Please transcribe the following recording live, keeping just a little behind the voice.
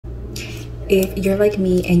if you're like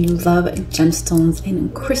me and you love gemstones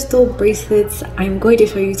and crystal bracelets, I'm going to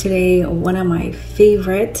show you today one of my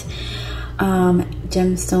favorite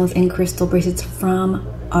gemstones and crystal bracelets from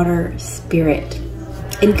Otter Spirit.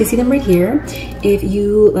 And you can see them right here. If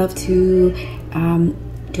you love to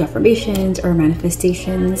do affirmations or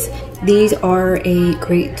manifestations, these are a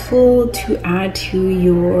great tool to add to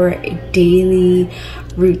your daily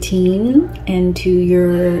routine and to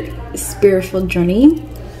your spiritual journey.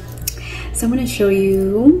 So I'm going to show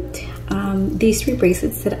you these 3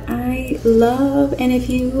 bracelets that I love, and if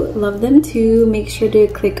you love them too, make sure to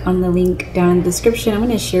click on the link down in the description. I'm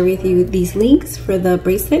going to share with you these links for the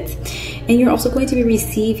bracelets, and you're also going to be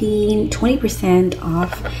receiving 20%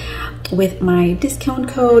 off with my discount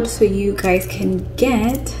code, so you guys can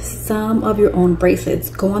get some of your own bracelets.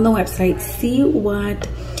 Go on the website, see what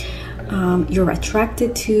you're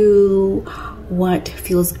attracted to, what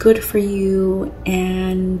feels good for you,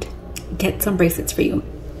 and get some bracelets for you.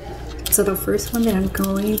 So the first one that I'm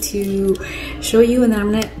going to show you, and then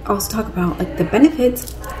I'm going to also talk about like the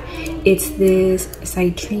benefits, it's this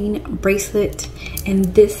citrine bracelet, and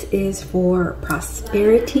this is for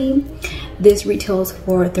prosperity. This retails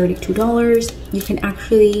for $32. You can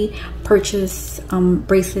actually purchase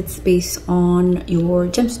bracelets based on your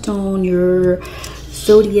gemstone, your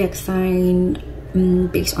zodiac sign,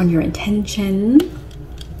 based on your intention.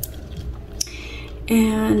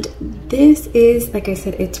 And this is, like I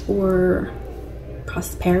said, it's for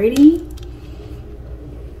prosperity.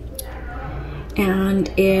 And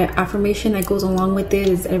an affirmation that goes along with it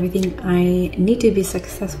is everything I need to be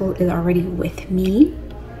successful is already with me.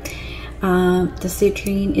 The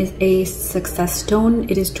citrine is a success stone.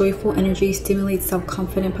 It is joyful energy, stimulates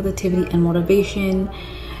self-confidence, positivity, and motivation.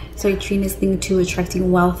 Citrine is linked to attracting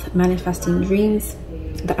wealth, manifesting dreams.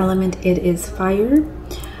 The element, it is fire.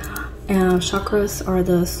 Chakras are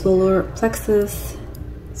the solar plexus,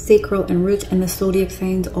 sacral, and root, and the zodiac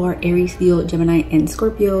signs are Aries, Leo, Gemini, and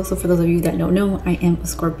Scorpio. So for those of you that don't know, I am a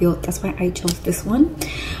Scorpio. That's why I chose this one,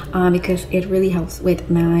 because it really helps with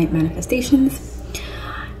my manifestations.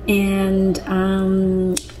 And I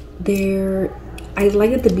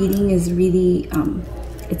like that the beading is really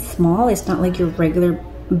it's small. It's not like your regular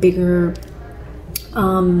bigger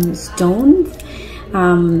stones.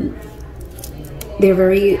 They're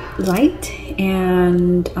very light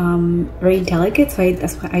and very delicate, so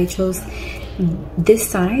that's why I chose this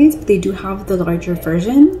size. They do have the larger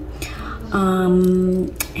version,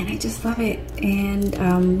 and I just love it.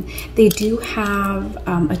 And they do have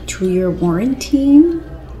a 2-year warranty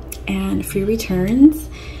and free returns,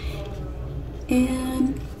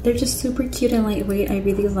 and they're just super cute and lightweight. I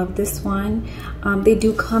really love this one. They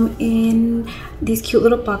do come in these cute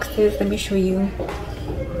little boxes. Let me show you.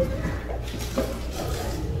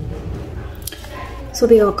 So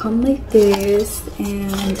they all come like this,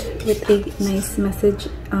 and with a nice message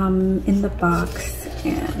in the box,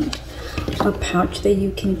 and a pouch that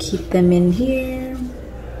you can keep them in here.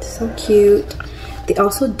 So cute. They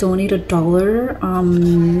also donate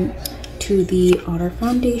 $1 to the Otter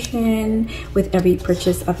Foundation with every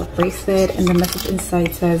purchase of a bracelet, and the message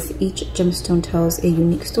inside says each gemstone tells a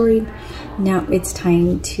unique story. Now it's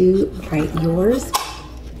time to write yours.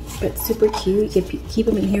 But super cute. You can keep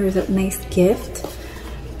them in here as a nice gift.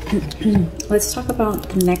 Let's talk about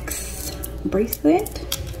the next bracelet,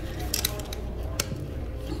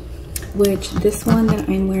 which this one that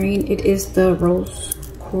I'm wearing, it is the rose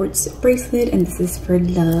quartz bracelet, and this is for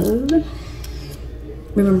love.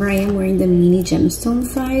 Remember, I am wearing the mini gemstone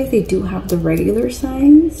size. They do have the regular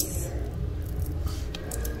size.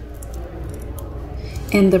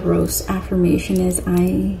 And the rose affirmation is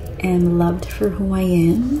I am loved for who I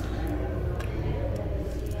am.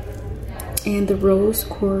 And the rose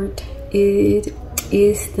quartz, it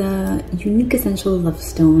is the unique essential love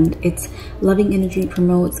stone. Its loving energy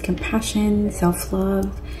promotes compassion,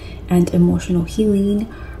 self-love, and emotional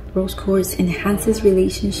healing. Rose quartz enhances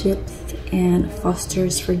relationships and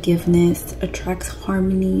fosters forgiveness, attracts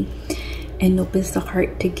harmony, and opens the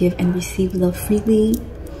heart to give and receive love freely.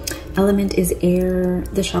 Element is air.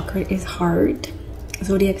 The chakra is heart.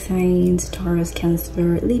 Zodiac signs: Taurus,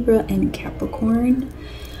 Cancer, Libra, and Capricorn.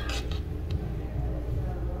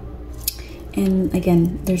 And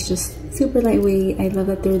again, they're just super lightweight. I love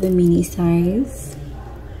that they're the mini size.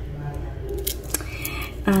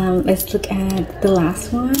 Let's look at the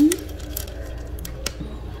last one.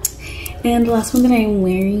 And the last one that I'm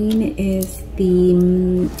wearing is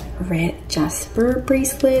the red jasper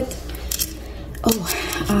bracelet.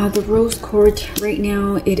 The rose quartz right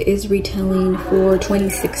now, it is retailing for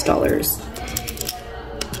 $26.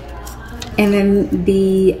 And then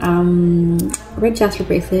the red jasper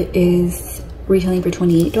bracelet is retailing for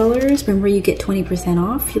 $28. Remember, you get 20%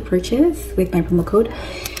 off your purchase with my promo code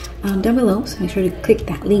down below, so make sure to click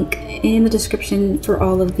that link in the description for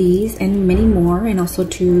all of these and many more, and also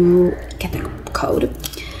to get that code.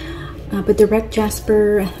 But the red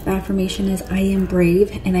jasper, the affirmation is I am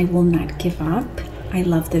brave and I will not give up. I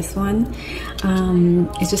love this one.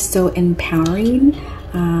 It's just so empowering,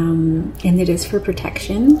 and it is for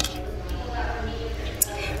protection.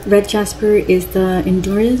 Red jasper is the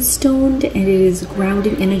endurance stone, and it is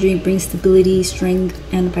grounding energy, brings stability, strength,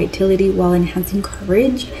 and vitality while enhancing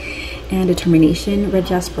courage and determination. Red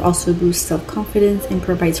jasper also boosts self-confidence and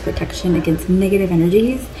provides protection against negative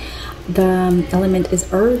energies. The element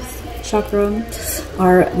is earth. Chakra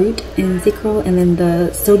are root and sacral, and then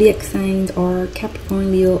the zodiac signs are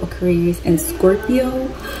Capricorn, Leo, Aquarius, and Scorpio.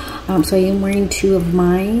 So I am wearing 2 of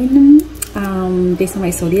mine based on my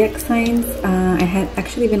zodiac signs. I had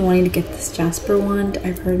actually been wanting to get this jasper wand.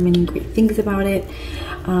 I've heard many great things about it.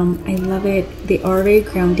 I love it. They are very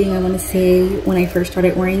grounding. I want to say when I first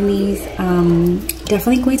started wearing these,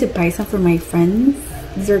 definitely going to buy some for my friends.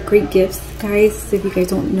 These are great gifts, guys. If you guys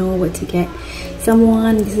don't know what to get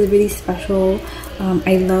someone, this is really special.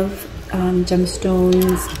 I love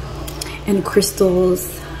gemstones and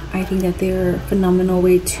crystals. I think that they're a phenomenal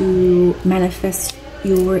way to manifest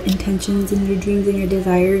your intentions and your dreams and your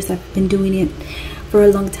desires. I've been doing it for a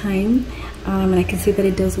long time, and I can say that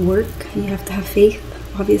it does work. You have to have faith,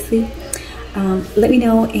 obviously. Let me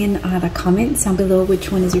know in the comments down below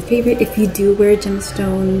which one is your favorite. If you do wear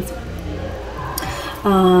gemstones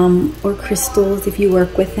or crystals, if you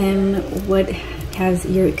work with them, what has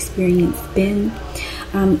your experience been?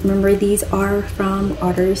 Remember, these are from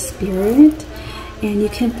Otter Spirit, and you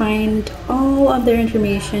can find all of their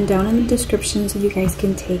information down in the description so you guys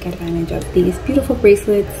can take advantage of these beautiful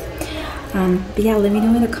bracelets. But yeah, let me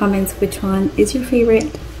know in the comments which one is your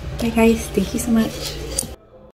favorite. Bye guys, thank you so much.